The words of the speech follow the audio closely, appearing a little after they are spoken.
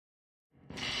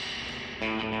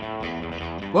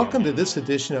Welcome to this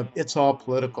edition of It's All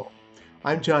Political.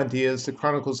 I'm John Diaz, the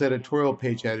Chronicle's editorial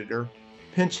page editor,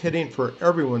 pinch hitting for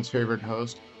everyone's favorite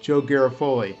host, Joe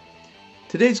Garofoli.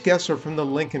 Today's guests are from the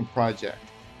Lincoln Project.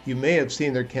 You may have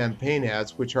seen their campaign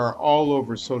ads, which are all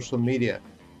over social media.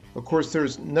 Of course,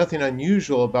 there's nothing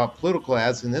unusual about political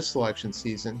ads in this election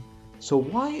season. So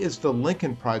why is the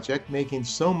Lincoln Project making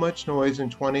so much noise in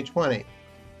 2020?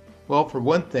 Well, for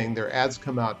one thing, their ads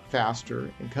come out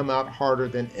faster and come out harder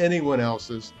than anyone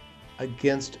else's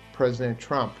against President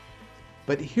Trump.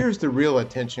 But here's the real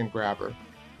attention grabber.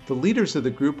 The leaders of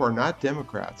the group are not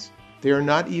Democrats. They are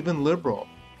not even liberal.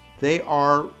 They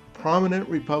are prominent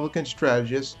Republican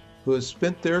strategists who have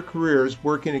spent their careers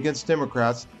working against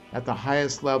Democrats at the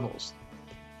highest levels.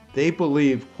 They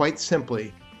believe, quite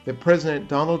simply, that President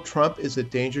Donald Trump is a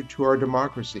danger to our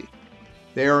democracy.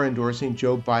 They are endorsing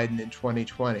Joe Biden in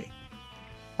 2020.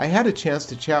 I had a chance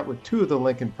to chat with two of the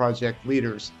Lincoln Project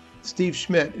leaders, Steve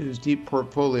Schmidt, whose deep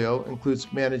portfolio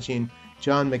includes managing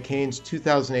John McCain's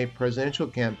 2008 presidential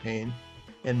campaign,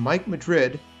 and Mike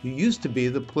Madrid, who used to be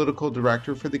the political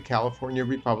director for the California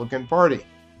Republican Party.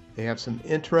 They have some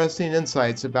interesting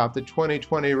insights about the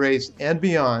 2020 race and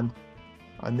beyond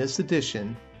on this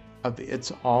edition of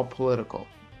It's All Political.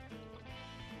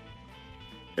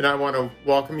 And I want to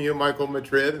welcome you, Michael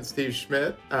Madrid and Steve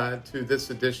Schmidt, to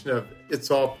this edition of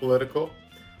It's All Political.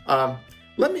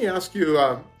 Let me ask you,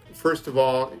 first of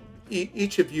all,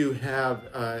 each of you have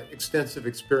extensive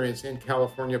experience in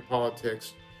California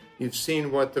politics. You've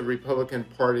seen what the Republican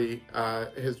Party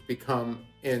has become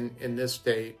in this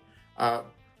state. Do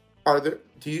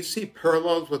you see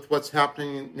parallels with what's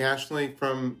happening nationally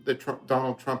from the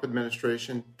Donald Trump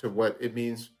administration to what it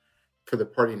means for the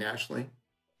party nationally?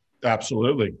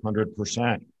 Absolutely,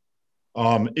 100%.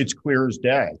 It's clear as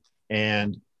day,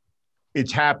 and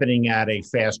it's happening at a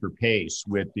faster pace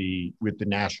with the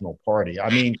national party.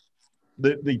 I mean,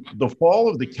 the fall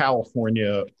of the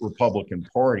California Republican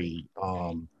Party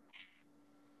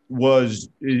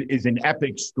is an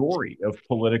epic story of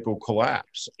political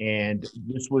collapse, and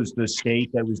this was the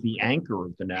state that was the anchor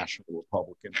of the National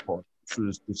Republican Party. This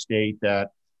was the state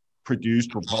that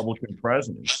produced Republican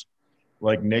presidents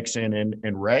like Nixon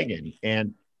and Reagan.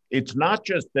 And it's not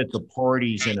just that the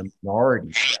party's in a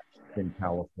minority status in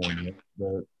California,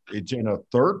 it's in a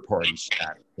third party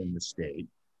status in the state.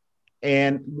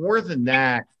 And more than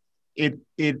that, it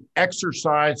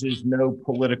exercises no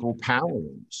political power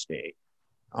in the state.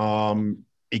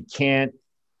 It can't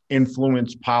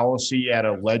influence policy at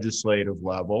a legislative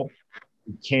level.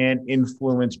 It can't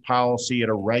influence policy at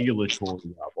a regulatory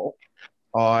level.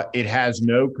 It has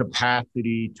no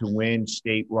capacity to win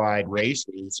statewide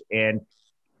races, and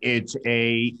it's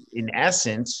in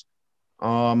essence,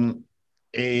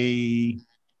 a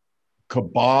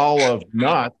cabal of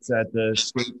nuts at the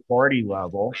state party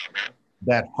level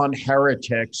that hunt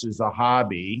heretics as a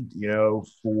hobby,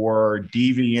 for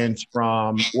deviance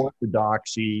from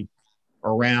orthodoxy.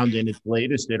 Around in its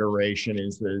latest iteration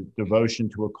is the devotion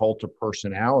to a cult of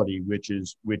personality, which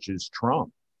is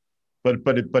Trump.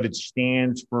 But it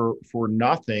stands for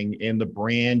nothing, and the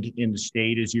brand in the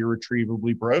state is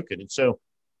irretrievably broken. And so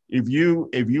if you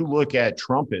look at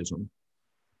Trumpism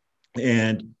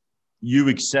and you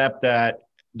accept that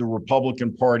the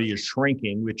Republican Party is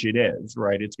shrinking, which it is,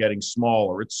 right? It's getting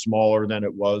smaller. It's smaller than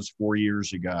it was 4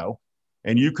 years ago.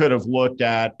 And you could have looked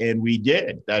at, and we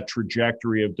did, that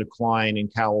trajectory of decline in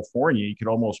California. You could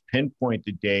almost pinpoint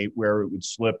the date where it would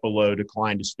slip below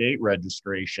decline to state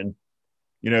registration,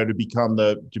 to become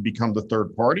the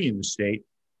third party in the state.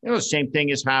 The same thing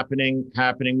is happening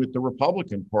with the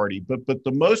Republican Party. But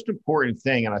the most important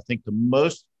thing, and I think the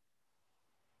most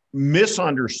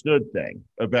misunderstood thing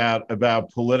about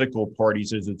political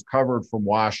parties is it's covered from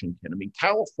Washington. I mean,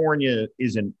 California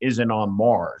isn't on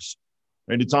Mars,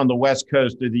 right? It's on the West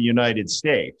Coast of the United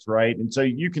States, right? And so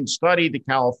you can study the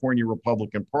California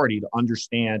Republican Party to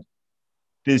understand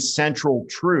this central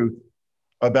truth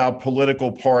about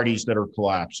political parties that are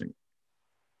collapsing.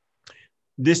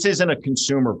 This isn't a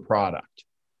consumer product.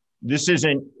 This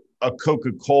isn't a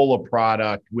Coca-Cola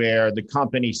product where the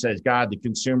company says, God, the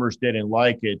consumers didn't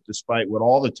like it, despite what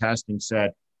all the testing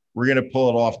said. We're going to pull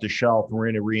it off the shelf and we're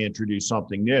going to reintroduce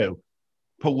something new.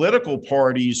 Political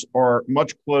parties are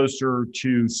much closer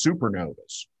to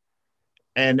supernovas.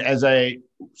 And as a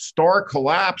star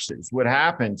collapses, what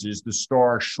happens is the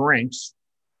star shrinks,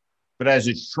 but as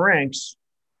it shrinks,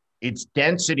 its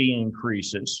density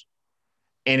increases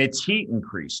and its heat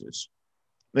increases.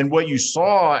 Then what you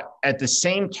saw at the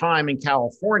same time in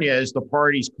California as the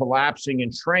party's collapsing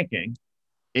and shrinking,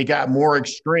 it got more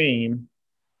extreme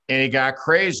and it got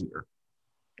crazier.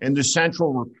 And the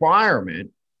central requirement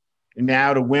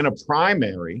now to win a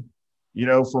primary,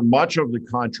 for much of the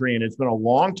country, and it's been a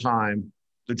long time,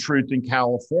 the truth in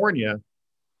California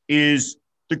is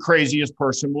the craziest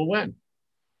person will win.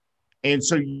 And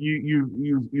so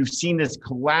you've seen this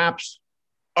collapse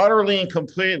utterly and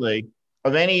completely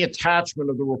of any attachment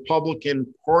of the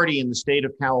Republican Party in the state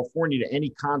of California to any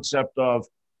concept of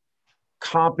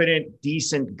competent,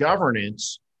 decent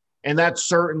governance. And that's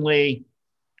certainly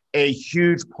a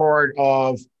huge part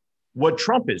of what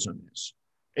Trumpism is,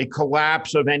 a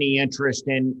collapse of any interest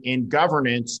in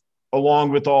governance, along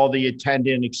with all the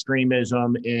attendant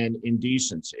extremism and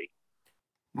indecency.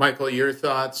 Michael, your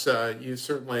thoughts? You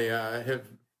certainly have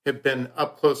been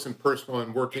up close and personal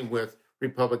in working with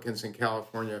Republicans in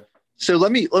California. So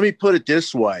let me put it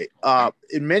this way.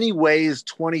 In many ways,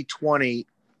 2020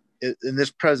 in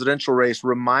this presidential race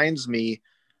reminds me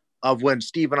of when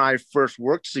Steve and I first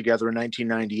worked together in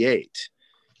 1998.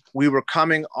 We were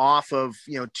coming off of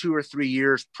 2 or 3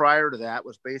 years prior to that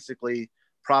was basically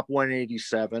Prop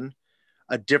 187,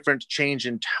 a different change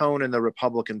in tone in the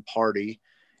Republican Party.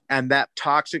 And that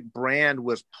toxic brand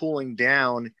was pulling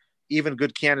down even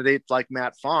good candidates like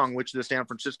Matt Fong, which the San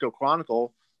Francisco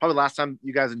Chronicle, probably last time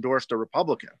you guys endorsed a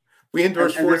Republican. We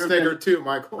endorsed Schwarzenegger too,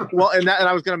 Michael. Well, and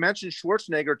I was going to mention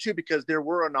Schwarzenegger too, because there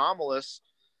were anomalous,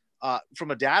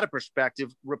 from a data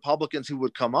perspective, Republicans who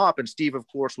would come up. And Steve, of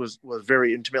course, was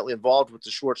very intimately involved with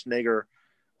the Schwarzenegger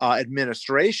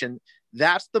administration.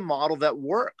 That's the model that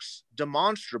works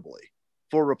demonstrably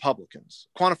for Republicans,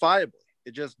 quantifiably.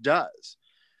 It just does.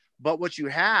 But what you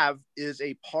have is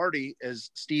a party, as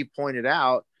Steve pointed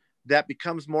out, that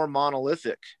becomes more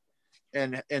monolithic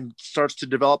and starts to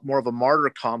develop more of a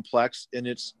martyr complex, and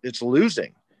it's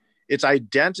losing. Its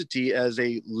identity as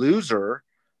a loser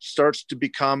starts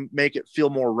to make it feel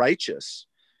more righteous.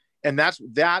 And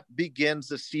that begins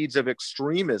the seeds of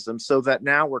extremism, so that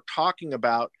now we're talking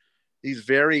about these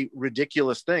very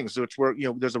ridiculous things, which were,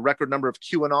 there's a record number of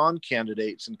QAnon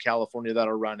candidates in California that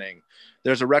are running.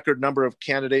 There's a record number of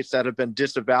candidates that have been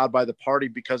disavowed by the party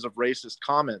because of racist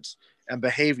comments and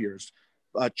behaviors.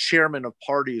 Chairmen of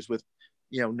parties with,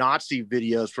 Nazi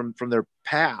videos from their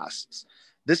pasts.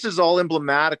 This is all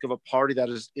emblematic of a party that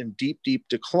is in deep, deep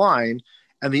decline.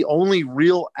 And the only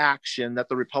real action that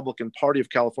the Republican Party of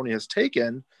California has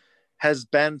taken has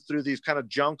been through these kind of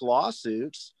junk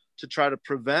lawsuits to try to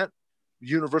prevent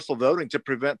universal voting, to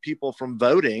prevent people from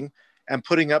voting, and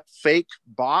putting up fake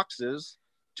boxes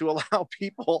to allow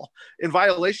people in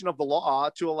violation of the law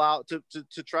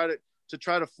to try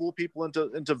to fool people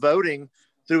into voting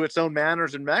through its own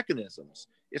manners and mechanisms.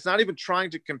 It's not even trying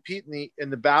to compete in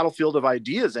the battlefield of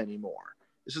ideas anymore.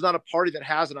 This is not a party that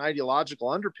has an ideological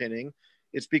underpinning.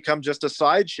 It's become just a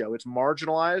sideshow. It's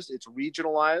marginalized. It's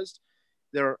regionalized.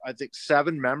 There are, I think,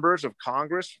 7 members of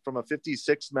Congress from a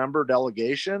 56-member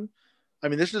delegation. I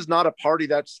mean, this is not a party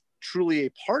that's truly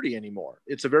a party anymore.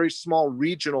 It's a very small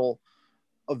regional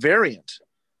variant.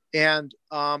 And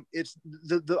it's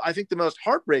I think the most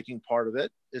heartbreaking part of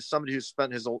it is somebody who's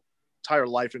spent his entire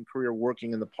life and career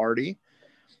working in the party,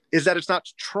 is that it's not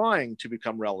trying to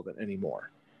become relevant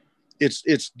anymore.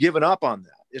 It's given up on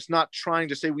that. It's not trying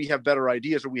to say we have better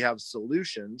ideas or we have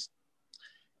solutions.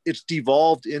 It's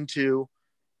devolved into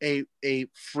a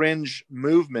fringe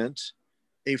movement,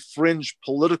 a fringe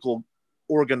political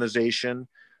organization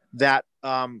that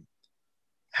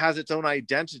has its own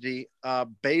identity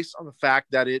based on the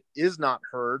fact that it is not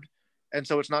heard, and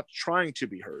so it's not trying to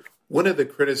be heard. One of the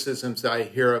criticisms I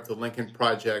hear of the Lincoln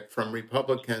Project from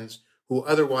Republicans who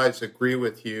otherwise agree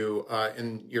with you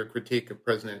in your critique of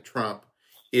President Trump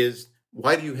is,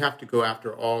 why do you have to go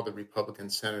after all the Republican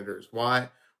senators? Why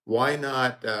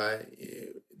not?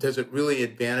 Does it really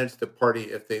advantage the party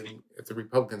if the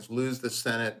Republicans lose the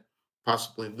Senate,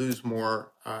 possibly lose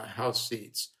more House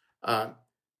seats?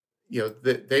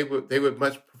 They would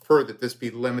much prefer that this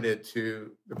be limited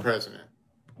to the president.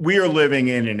 We are living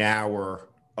in an hour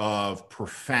of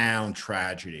profound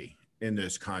tragedy in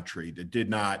this country that did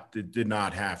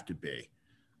not have to be.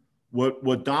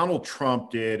 What Donald Trump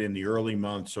did in the early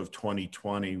months of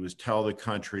 2020 was tell the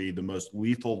country the most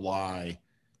lethal lie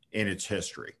in its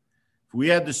history. If we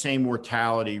had the same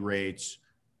mortality rates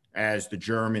as the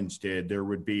Germans did, there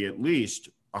would be at least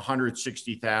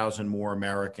 160,000 more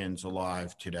Americans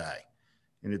alive today.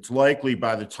 And it's likely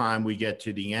by the time we get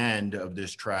to the end of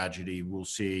this tragedy, we'll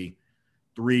see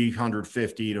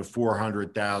 350 to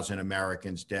 400,000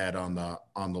 Americans dead on the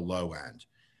low end.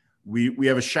 We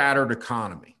have a shattered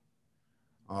economy.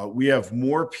 We have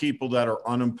more people that are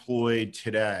unemployed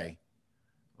today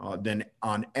than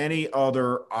on any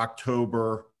other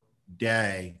October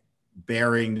day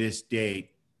bearing this date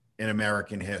in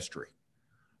American history.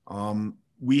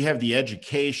 we have the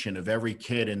education of every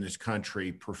kid in this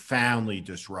country profoundly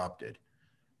disrupted.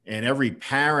 And every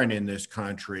parent in this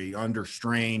country under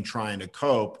strain trying to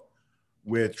cope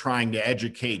with trying to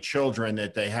educate children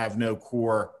that they have no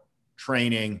core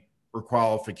training or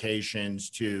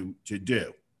qualifications to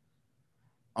do.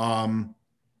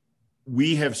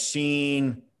 We have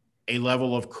seen a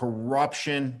level of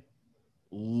corruption,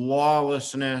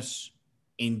 lawlessness,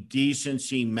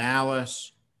 indecency,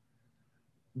 malice,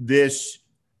 this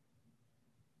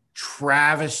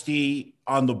travesty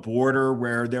on the border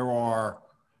where there are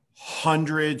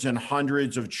hundreds and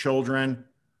hundreds of children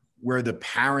where the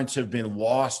parents have been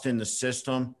lost in the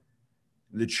system.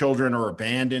 The children are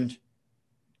abandoned.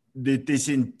 This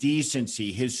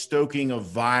indecency, his stoking of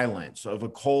violence, of a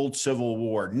cold civil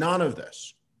war, none of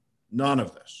this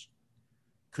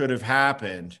could have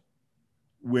happened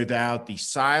without the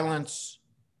silence,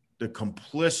 the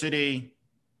complicity,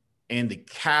 and the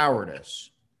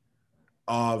cowardice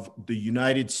of the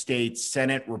United States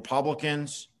Senate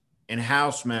Republicans and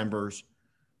House members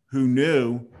who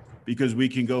knew, because we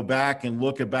can go back and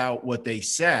look about what they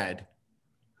said,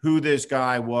 who this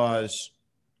guy was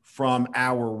from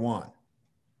hour one.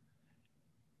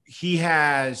 He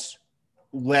has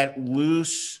let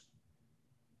loose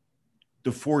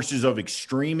the forces of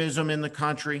extremism in the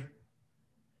country.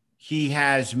 He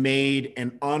has made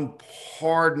an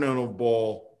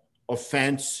unpardonable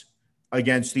offense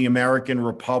against the American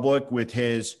Republic with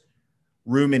his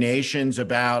ruminations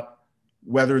about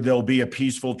whether there'll be a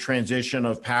peaceful transition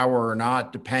of power or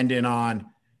not, dependent on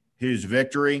his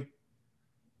victory.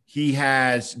 He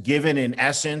has given, in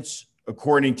essence,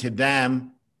 according to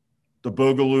them, the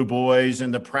Boogaloo Boys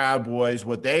and the Proud Boys,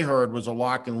 what they heard was a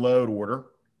lock and load order.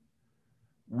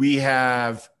 We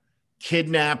have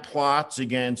kidnap plots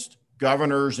against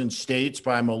governors and states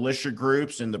by militia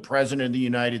groups, and the president of the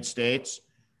United States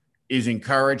is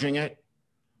encouraging it.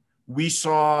 We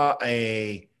saw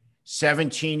a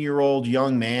 17-year-old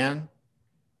young man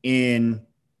in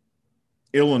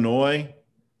Illinois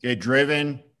get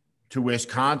driven to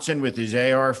Wisconsin with his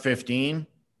AR-15.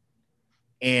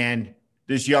 And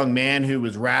this young man who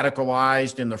was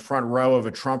radicalized in the front row of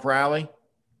a Trump rally,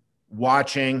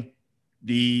 watching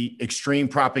the extreme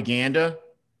propaganda,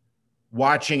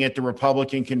 watching at the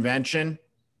Republican convention,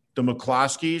 the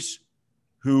McCloskeys,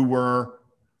 who were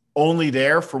only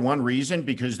there for one reason,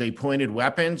 because they pointed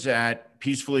weapons at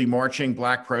peacefully marching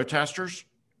Black protesters.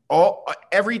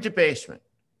 Every debasement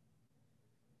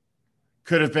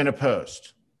could have been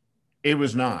opposed. It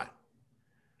was not.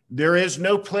 There is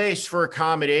no place for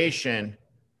accommodation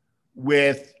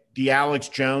with the Alex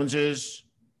Joneses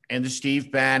and the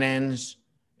Steve Bannons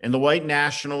and the white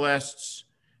nationalists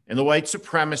and the white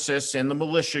supremacists and the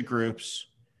militia groups.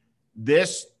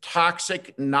 This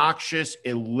toxic, noxious,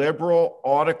 illiberal,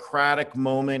 autocratic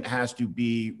moment has to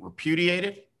be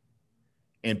repudiated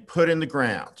and put in the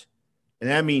ground.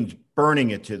 And that means burning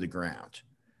it to the ground.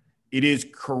 It is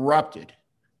corrupted.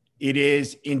 It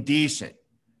is indecent.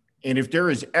 And if there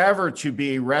is ever to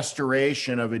be a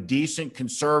restoration of a decent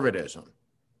conservatism,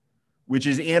 which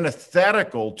is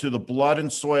antithetical to the blood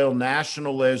and soil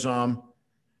nationalism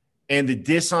and the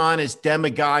dishonest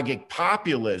demagogic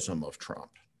populism of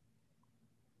Trump,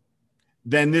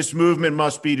 then this movement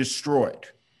must be destroyed.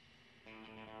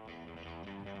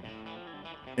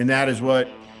 And that is what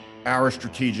our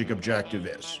strategic objective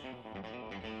is.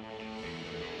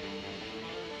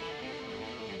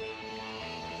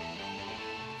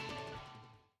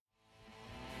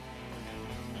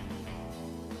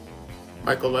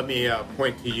 Michael, let me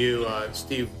point to you.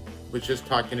 Steve was just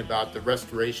talking about the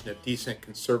restoration of decent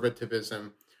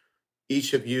conservatism.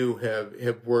 Each of you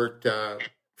have worked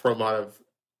for a lot of,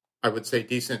 I would say,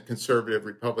 decent conservative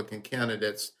Republican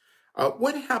candidates.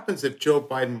 What happens if Joe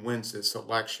Biden wins this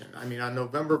election? I mean, on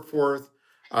November 4th,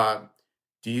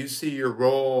 do you see your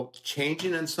role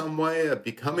changing in some way, of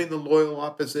becoming the loyal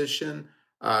opposition?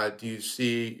 Do you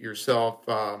see yourself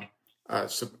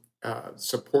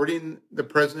supporting the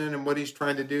president and what he's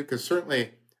trying to do? Because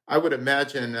certainly I would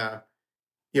imagine,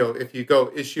 if you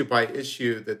go issue by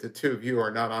issue, that the two of you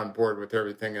are not on board with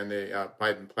everything in the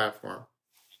Biden platform.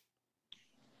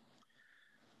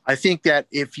 I think that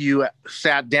if you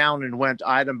sat down and went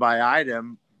item by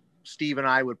item, Steve and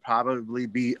I would probably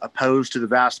be opposed to the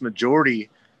vast majority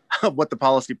of what the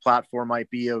policy platform might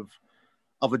be of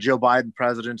a Joe Biden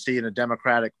presidency and a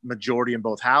Democratic majority in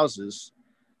both houses.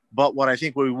 But what I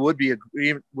think we would be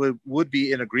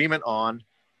in agreement on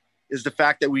is the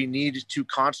fact that we need to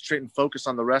concentrate and focus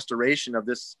on the restoration of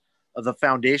the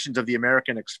foundations of the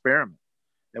American experiment.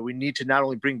 That we need to not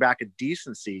only bring back a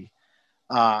decency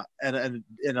and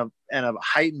a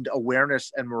heightened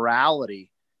awareness and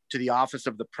morality to the office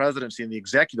of the presidency and the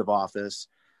executive office.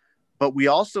 But we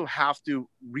also have to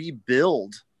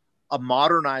rebuild a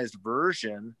modernized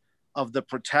version of the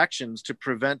protections to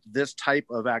prevent this type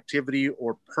of activity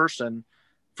or person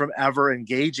from ever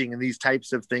engaging in these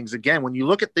types of things again. When you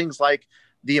look at things like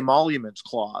the emoluments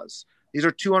clause, these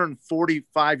are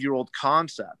 245-year-old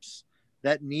concepts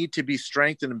that need to be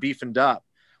strengthened and beefed up.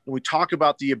 When we talk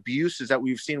about the abuses that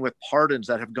we've seen with pardons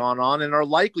that have gone on and are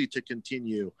likely to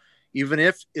continue, even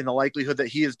if in the likelihood that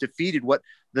he is defeated, what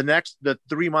the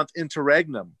 3-month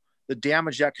interregnum, the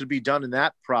damage that could be done in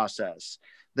that process,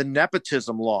 the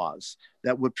nepotism laws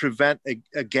that would prevent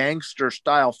a gangster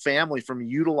style family from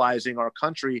utilizing our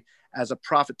country as a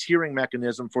profiteering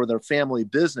mechanism for their family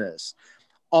business.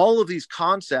 All of these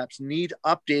concepts need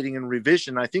updating and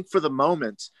revision. I think for the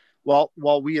moment,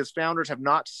 while we as founders have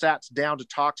not sat down to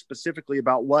talk specifically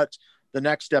about what the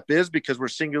next step is, because we're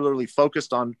singularly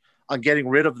focused on getting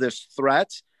rid of this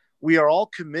threat, we are all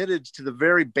committed to the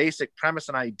very basic premise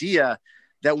and idea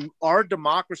that our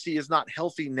democracy is not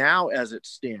healthy now as it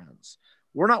stands.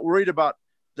 We're not worried about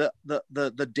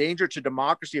the danger to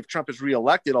democracy if Trump is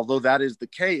reelected, although that is the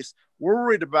case. We're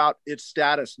worried about its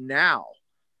status now,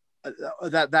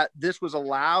 that this was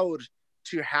allowed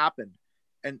to happen.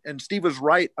 And Steve was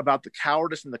right about the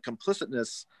cowardice and the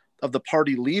complicitness of the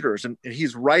party leaders. And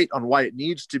he's right on why it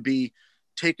needs to be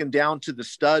taken down to the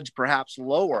studs, perhaps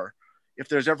lower, if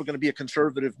there's ever going to be a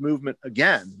conservative movement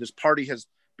again. This party has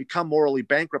become morally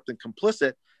bankrupt and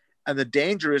complicit. And the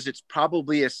danger is it's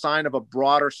probably a sign of a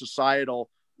broader societal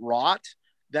rot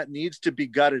that needs to be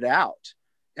gutted out.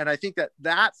 And I think that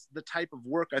that's the type of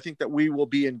work I think that we will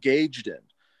be engaged in.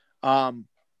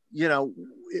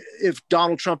 If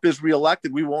Donald Trump is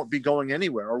reelected, we won't be going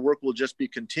anywhere. Our work will just be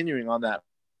continuing on that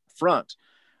front.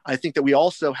 I think that we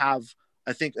also have,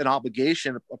 an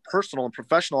obligation, a personal and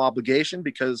professional obligation,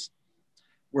 because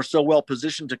we're so well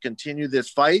positioned to continue this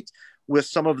fight with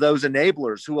some of those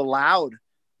enablers who allowed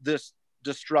this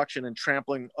destruction and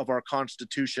trampling of our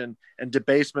Constitution and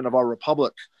debasement of our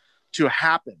republic to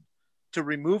happen, to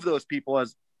remove those people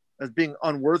as being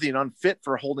unworthy and unfit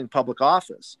for holding public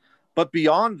office. But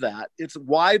beyond that, it's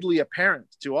widely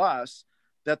apparent to us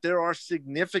that there are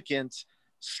significant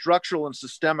structural and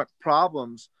systemic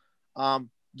problems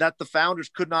that the founders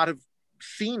could not have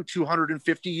seen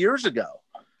 250 years ago.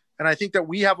 And I think that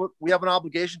we have an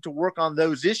obligation to work on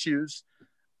those issues.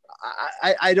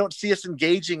 I don't see us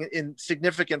engaging in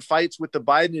significant fights with the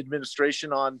Biden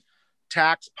administration on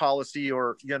tax policy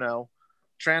or,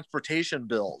 transportation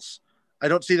bills. I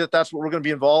don't see that that's what we're going to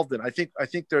be involved in. I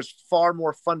think there's far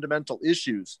more fundamental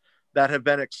issues that have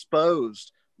been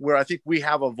exposed where I think we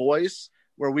have a voice,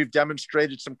 where we've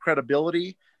demonstrated some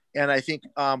credibility, and I think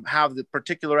have the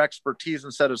particular expertise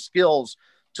and set of skills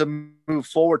to move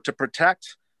forward to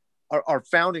protect our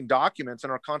founding documents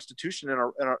and our Constitution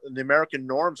and the American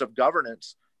norms of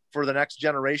governance for the next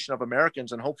generation of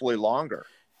Americans and hopefully longer.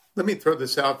 Let me throw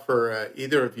this out for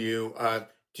either of you.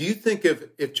 Do you think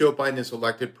if Joe Biden is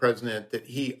elected president that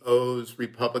he owes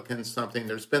Republicans something?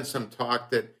 There's been some talk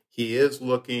that he is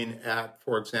looking at,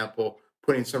 for example,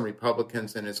 putting some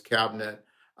Republicans in his cabinet.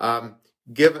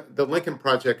 Given the Lincoln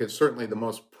Project is certainly the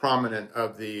most prominent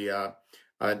of the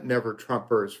never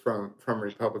Trumpers from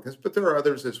Republicans, but there are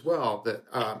others as well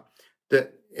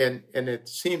that it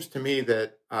seems to me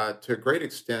that to a great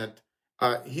extent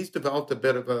he's developed a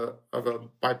bit of a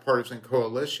bipartisan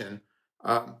coalition.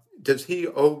 Does he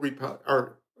owe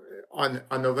on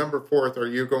November 4th? Are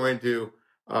you going to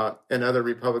and other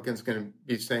Republicans going to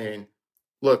be saying,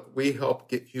 "Look, we helped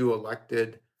get you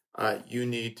elected. You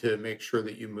need to make sure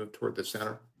that you move toward the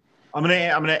center"? I'm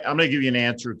gonna give you an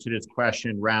answer to this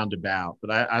question roundabout, but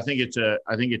I think it's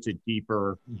a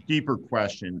deeper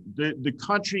question. The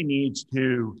country needs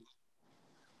to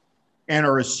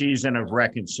enter a season of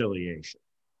reconciliation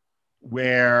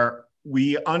where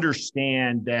we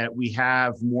understand that we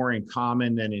have more in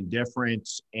common than in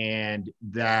difference, and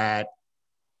that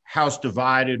house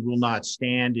divided will not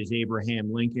stand, as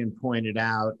Abraham Lincoln pointed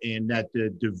out, and that the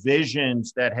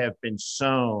divisions that have been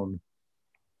sown,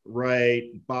 right,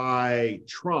 by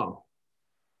Trump,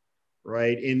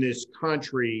 right, in this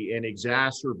country and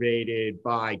exacerbated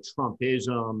by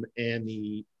Trumpism and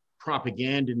the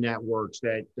propaganda networks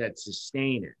that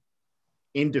sustain it,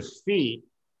 in defeat,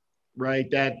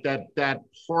 right, that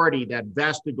party, that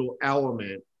vestigial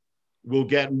element will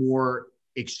get more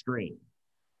extreme.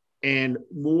 And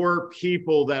more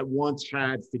people that once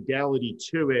had fidelity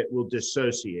to it will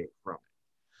dissociate from it.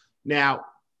 Now,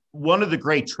 one of the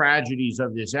great tragedies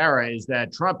of this era is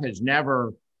that Trump has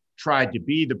never tried to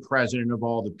be the president of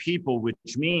all the people,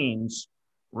 which means,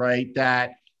 right,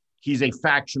 that he's a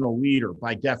factional leader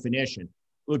by definition.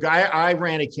 Look, I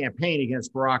ran a campaign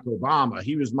against Barack Obama.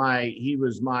 He was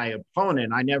my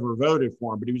opponent. I never voted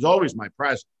for him, but he was always my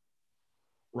president,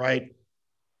 right?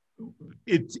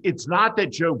 It's not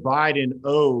that Joe Biden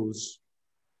owes,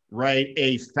 right,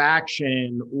 a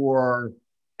faction or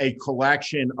a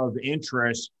collection of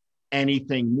interests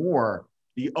anything more.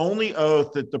 The only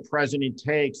oath that the president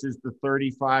takes is the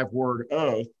 35-word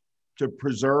oath to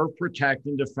preserve, protect,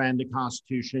 and defend the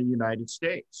Constitution of the United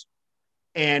States.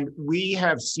 And we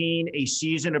have seen a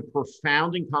season of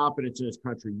profound incompetence in this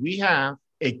country. We have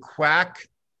a quack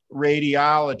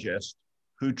radiologist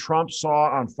who Trump saw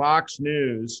on Fox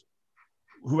News,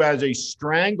 who has a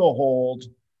stranglehold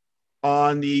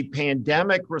on the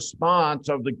pandemic response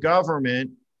of the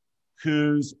government,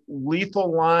 whose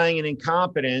lethal lying and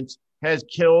incompetence has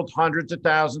killed hundreds of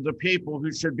thousands of people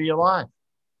who should be alive.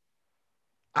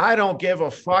 I don't give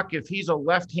a fuck if he's a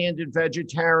left-handed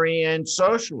vegetarian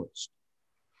socialist,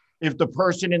 if the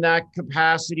person in that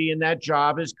capacity in that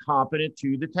job is competent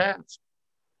to the task.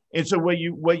 And so what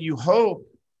you hope,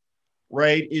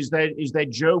 right, is that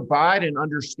Joe Biden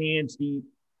understands the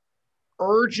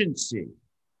urgency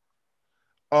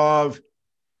of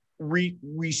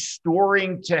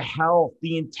restoring to health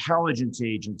the intelligence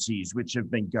agencies, which have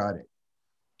been gutted,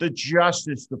 the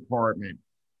Justice Department,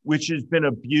 which has been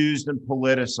abused and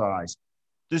politicized,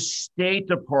 the State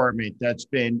Department that's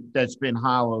been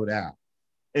hollowed out,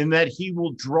 and that he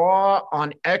will draw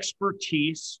on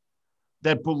expertise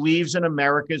that believes in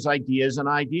America's ideas and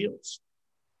ideals,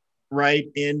 right?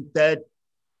 And that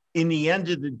in the end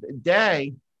of the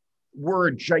day, we're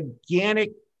a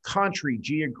gigantic country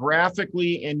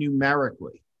geographically and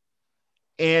numerically.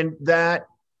 And that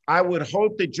I would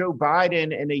hope that Joe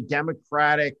Biden and a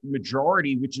Democratic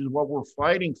majority, which is what we're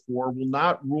fighting for, will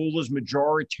not rule as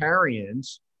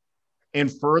majoritarians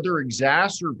and further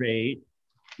exacerbate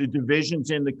the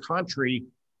divisions in the country,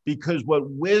 because what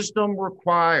wisdom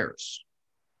requires,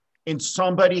 and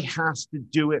somebody has to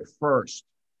do it first,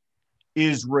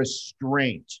 is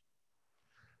restraint.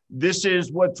 This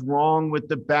is what's wrong with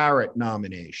the Barrett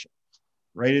nomination,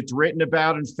 right? It's written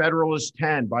about in Federalist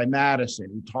 10 by Madison,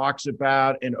 who talks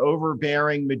about an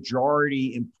overbearing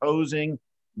majority imposing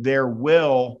their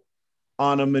will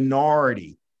on a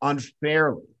minority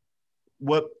unfairly.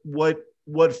 What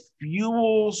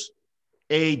fuels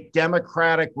a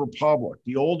democratic republic,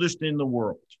 the oldest in the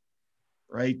world,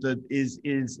 right?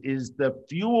 The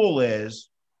fuel is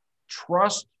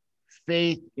trust,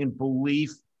 faith, and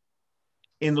belief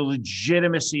in the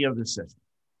legitimacy of the system.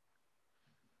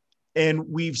 And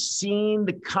we've seen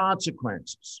the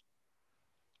consequences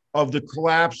of the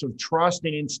collapse of trust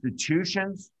in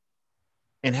institutions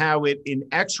and how it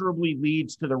inexorably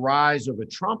leads to the rise of a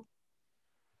Trump.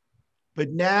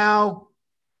 But now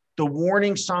the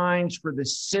warning signs for the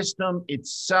system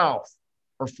itself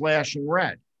are flashing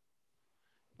red.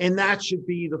 And that should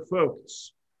be the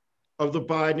focus of the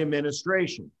Biden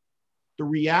administration. The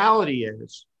reality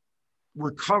is,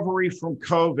 recovery from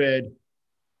COVID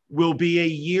will be a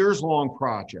years-long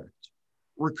project,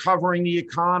 recovering the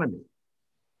economy.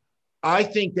 I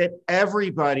think that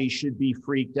everybody should be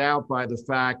freaked out by the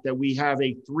fact that we have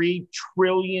a $3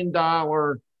 trillion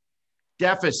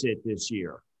deficit this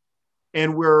year,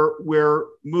 and we're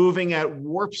moving at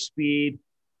warp speed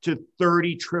to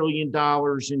 $30 trillion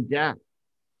in debt.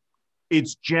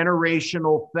 It's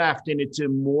generational theft and it's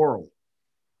immoral.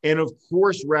 And of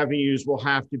course, revenues will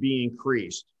have to be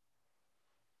increased.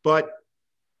 But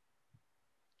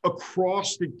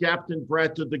across the depth and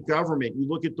breadth of the government, you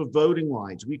look at the voting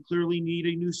lines, we clearly need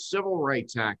a new Civil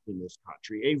Rights Act in this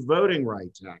country, a Voting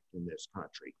Rights Act in this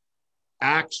country,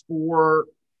 acts for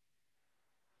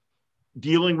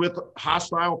dealing with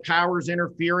hostile powers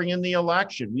interfering in the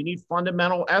election. We need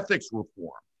fundamental ethics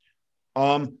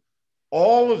reform.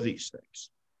 All of these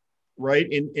things. Right.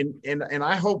 And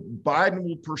I hope Biden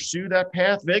will pursue that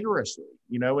path vigorously,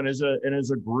 and as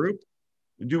a group,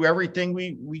 do everything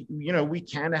we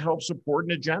can to help support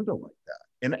an agenda like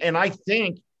that. And I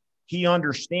think he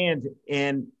understands,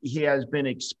 and he has been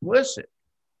explicit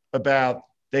about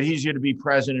that he's going to be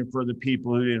president for the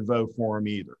people who didn't vote for him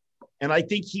either. And I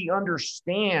think he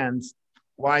understands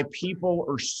why people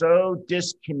are so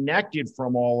disconnected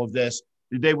from all of this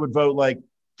that they would vote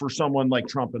for someone like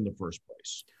Trump in the first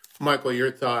place. Michael,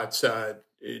 your thoughts.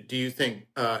 Do you think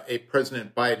a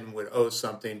President Biden would owe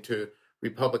something to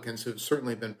Republicans who've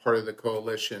certainly been part of the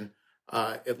coalition,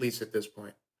 at least at this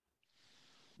point?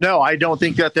 No, I don't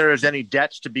think that there is any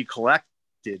debts to be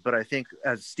collected. But I think,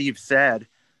 as Steve said,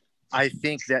 I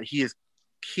think that he is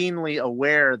keenly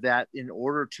aware that in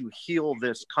order to heal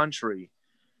this country,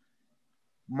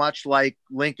 much like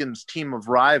Lincoln's team of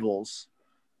rivals,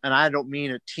 and I don't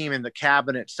mean a team in the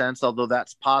cabinet sense, although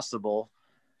that's possible,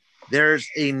 there's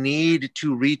a need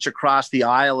to reach across the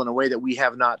aisle in a way that we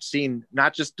have not seen,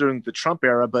 not just during the Trump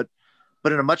era, but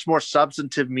in a much more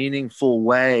substantive, meaningful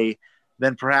way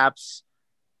than perhaps,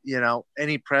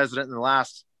 any president in the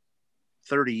last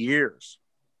 30 years.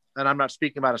 And I'm not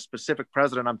speaking about a specific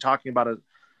president. I'm talking about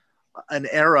an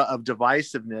era of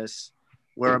divisiveness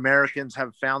where Americans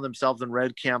have found themselves in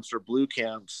red camps or blue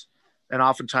camps, and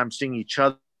oftentimes seeing each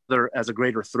other as a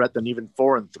greater threat than even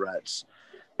foreign threats.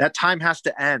 That time has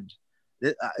to end.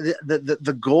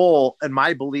 The goal, and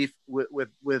my belief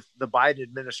with the Biden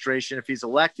administration, if he's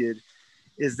elected,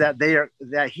 is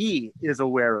that he is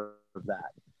aware of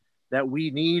that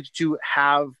we need to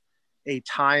have a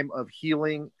time of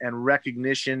healing and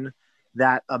recognition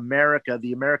that America,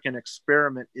 the American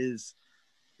experiment, is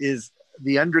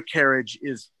the undercarriage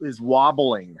is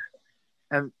wobbling,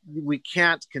 and we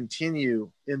can't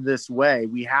continue in this way.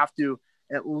 We have to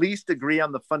at least agree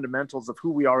on the fundamentals of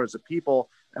who we are as a people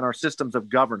and our systems of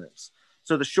governance.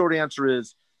 So the short answer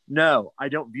is no, I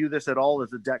don't view this at all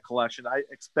as a debt collection. I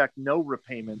expect no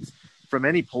repayments from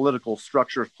any political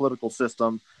structure, political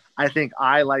system. I think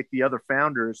I, like the other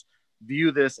founders,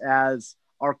 view this as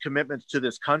our commitment to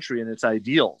this country and its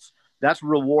ideals. That's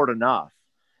reward enough.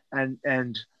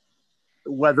 And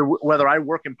whether I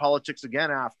work in politics again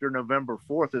after November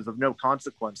 4th is of no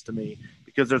consequence to me,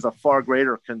 because there's a far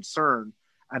greater concern.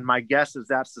 And my guess is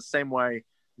that's the same way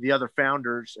the other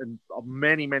founders and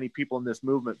many, many people in this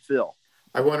movement feel.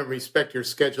 I want to respect your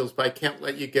schedules, but I can't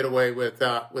let you get away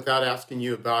without asking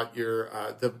you about your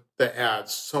the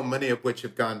ads, so many of which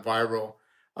have gone viral.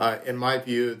 In my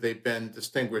view, they've been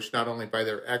distinguished not only by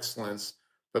their excellence,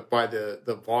 but by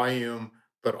the volume,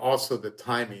 but also the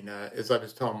timing. As I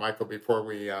was telling Michael before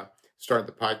we started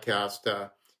the podcast,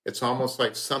 it's almost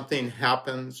like something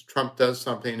happens, Trump does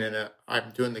something, and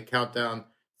I'm doing the countdown,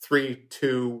 3,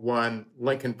 2, 1,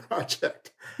 Lincoln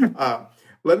Project.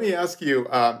 Let me ask you,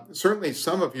 certainly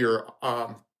some of your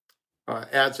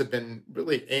ads have been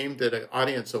really aimed at an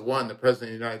audience of one, the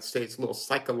President of the United States, a little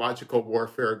psychological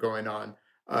warfare going on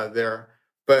there.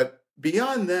 But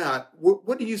beyond that,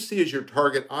 what do you see as your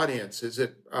target audience? Is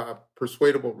it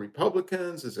persuadable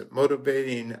Republicans? Is it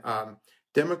motivating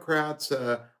Democrats?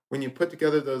 When you put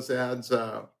together those ads,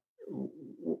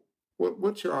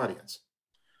 what's your audience?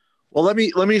 Well, let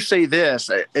me say this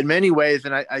in many ways,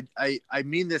 and I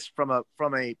mean this from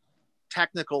a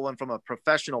technical and from a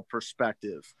professional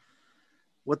perspective.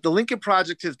 What the Lincoln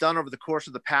Project has done over the course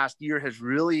of the past year has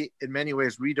really, in many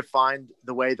ways, redefined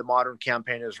the way the modern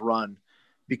campaign is run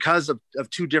because of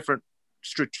two different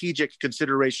strategic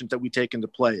considerations that we take into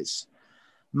place.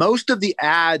 Most of the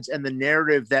ads and the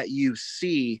narrative that you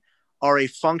see are a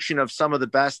function of some of the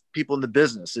best people in the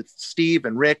business. It's Steve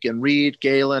and Rick and Reed,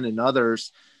 Galen, and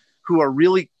others who are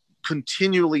really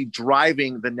continually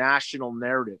driving the national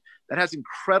narrative. That has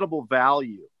incredible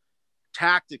value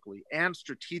tactically and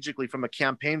strategically from a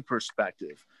campaign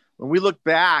perspective. When we look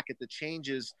back at the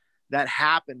changes that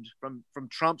happened from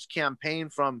Trump's campaign,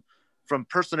 from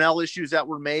personnel issues that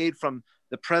were made, from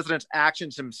the president's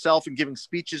actions himself in giving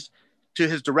speeches to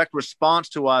his direct response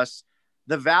to us,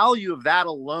 the value of that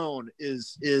alone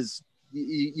is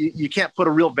you can't put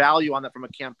a real value on that from a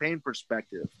campaign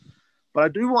perspective. But I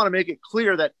do want to make it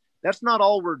clear that that's not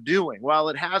all we're doing. While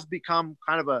it has become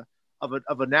kind of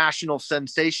a national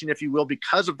sensation, if you will,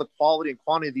 because of the quality and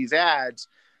quantity of these ads,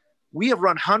 we have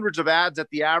run hundreds of ads that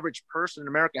the average person in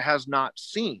America has not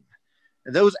seen.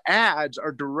 And those ads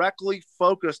are directly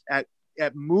focused at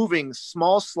moving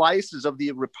small slices of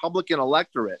the Republican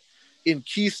electorate in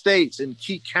key states, in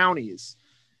key counties.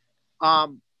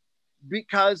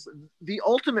 Because the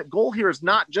ultimate goal here is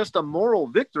not just a moral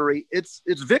victory, it's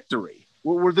victory.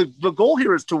 Where the goal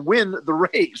here is to win the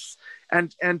race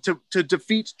and to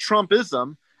defeat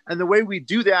Trumpism. And the way we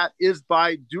do that is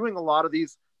by doing a lot of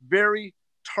these very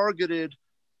targeted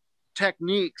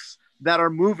techniques that are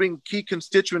moving key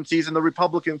constituencies in the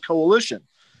Republican coalition.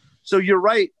 So you're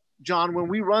right, John, when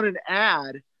we run an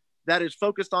ad that is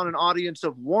focused on an audience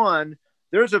of one,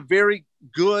 there's a very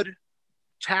good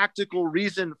tactical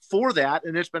reason for that,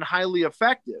 and it's been highly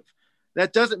effective.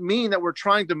 That doesn't mean that we're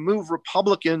trying to move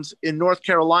Republicans in North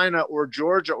Carolina or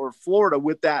Georgia or Florida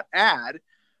with that ad.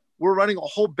 We're running a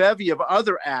whole bevy of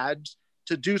other ads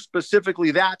to do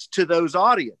specifically that to those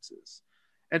audiences.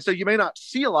 And so you may not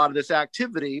see a lot of this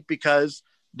activity because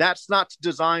that's not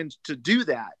designed to do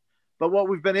that. But what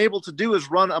we've been able to do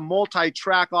is run a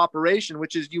multi-track operation,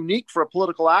 which is unique for a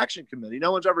political action committee.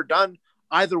 No one's ever done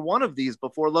either one of these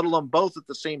before, let alone both at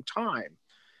the same time.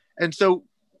 And so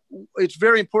it's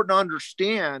very important to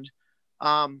understand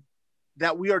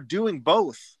that we are doing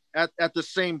both at the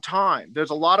same time. There's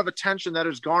a lot of attention that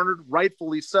is garnered,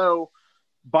 rightfully so,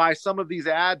 by some of these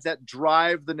ads that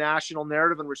drive the national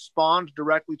narrative and respond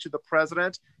directly to the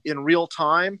president in real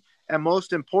time. And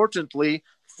most importantly,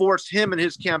 force him and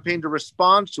his campaign to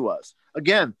respond to us.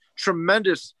 Again,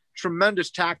 tremendous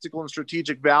tactical and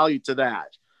strategic value to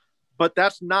that. But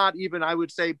that's not even, I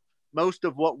would say, most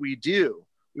of what we do.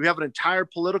 We have an entire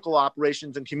political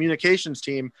operations and communications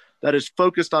team that is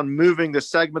focused on moving the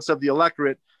segments of the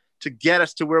electorate to get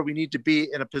us to where we need to be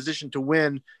in a position to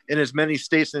win in as many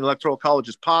states in the Electoral College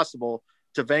as possible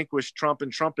to vanquish Trump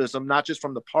and Trumpism, not just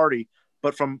from the party,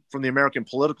 but from the American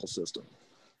political system.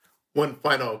 One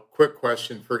final quick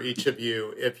question for each of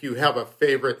you. If you have a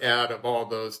favorite ad of all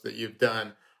those that you've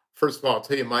done, first of all, I'll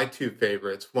tell you my two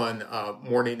favorites. One,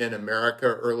 Morning in America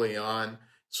early on,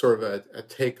 sort of a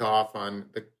takeoff on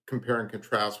the compare and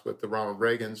contrast with the Ronald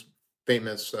Reagan's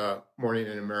famous Morning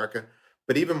in America.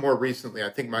 But even more recently, I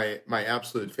think my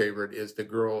absolute favorite is The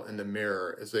Girl in the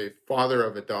Mirror. As a father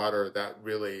of a daughter, that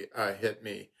really hit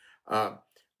me.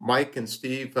 Mike and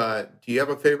Steve, do you have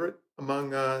a favorite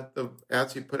among the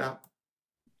ads you put out?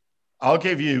 I'll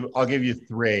give you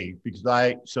three because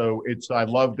I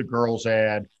love the girls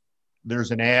ad.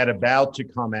 There's an ad about to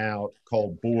come out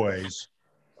called Boys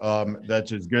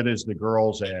that's as good as the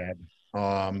girls ad.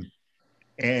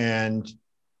 And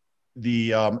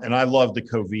I love the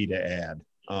Covita ad.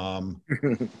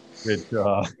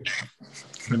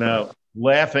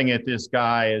 Laughing at this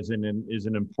guy is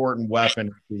an important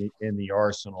weapon in the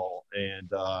arsenal.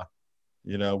 And,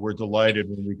 we're delighted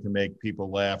when we can make people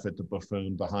laugh at the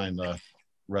buffoon behind the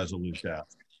resolute death.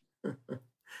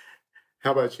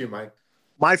 How about you, Mike?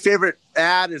 My favorite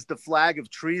ad is the Flag of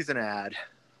Treason ad,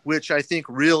 which I think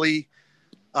really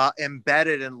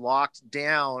embedded and locked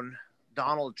down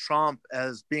Donald Trump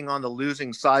as being on the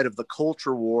losing side of the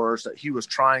culture wars that he was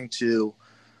trying to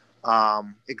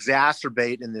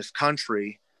exacerbate in this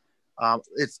country.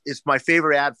 It's my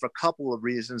favorite ad for a couple of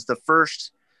reasons. The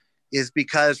first is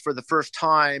because for the first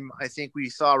time, I think we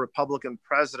saw a Republican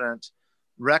president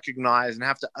recognize and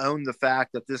have to own the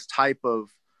fact that this type of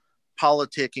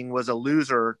politicking was a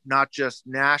loser, not just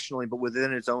nationally, but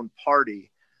within its own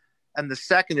party. And the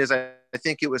second is I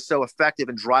think it was so effective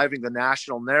in driving the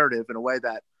national narrative in a way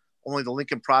that only the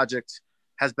Lincoln Project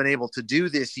has been able to do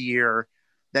this year,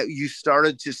 that you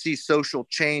started to see social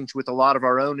change with a lot of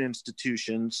our own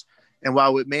institutions. And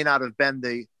while it may not have been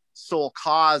the sole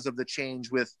cause of the change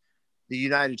with the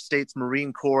United States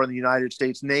Marine Corps and the United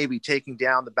States Navy taking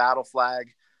down the battle flag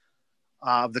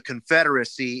of the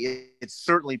Confederacy, it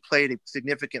certainly played a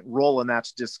significant role in that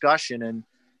discussion. And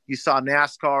you saw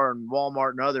NASCAR and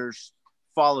Walmart and others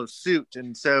follow suit.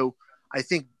 And so I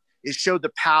think it showed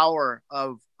the power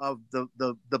of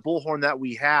the bullhorn that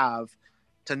we have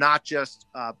to not just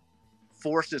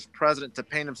force this president to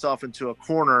paint himself into a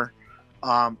corner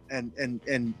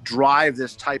and drive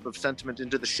this type of sentiment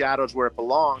into the shadows where it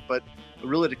belonged, but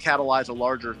really to catalyze a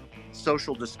larger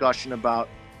social discussion about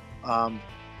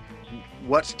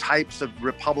what types of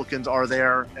Republicans are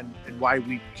there and why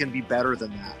we can be better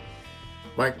than that.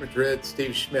 Mike Madrid,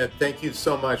 Steve Schmidt, thank you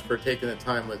so much for taking the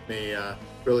time with me.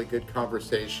 Really good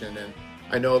conversation. And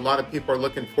I know a lot of people are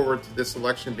looking forward to this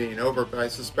election being over, but I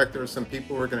suspect there are some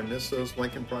people who are going to miss those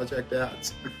Lincoln Project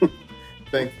ads.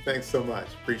 Thanks so much.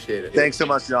 Appreciate it. Thanks so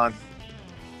much, John.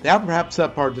 That wraps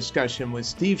up our discussion with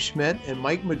Steve Schmidt and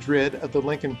Mike Madrid of the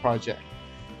Lincoln Project.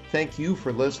 Thank you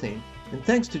for listening, and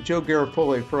thanks to Joe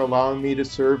Garofoli for allowing me to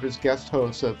serve as guest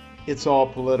host of It's All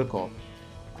Political.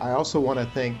 I also want to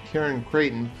thank Karen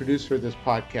Creighton, producer of this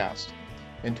podcast.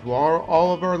 And to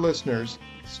all of our listeners,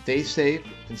 stay safe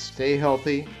and stay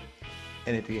healthy.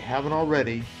 And if you haven't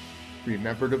already,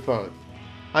 remember to vote.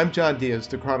 I'm John Diaz,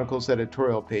 the Chronicle's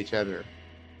editorial page editor.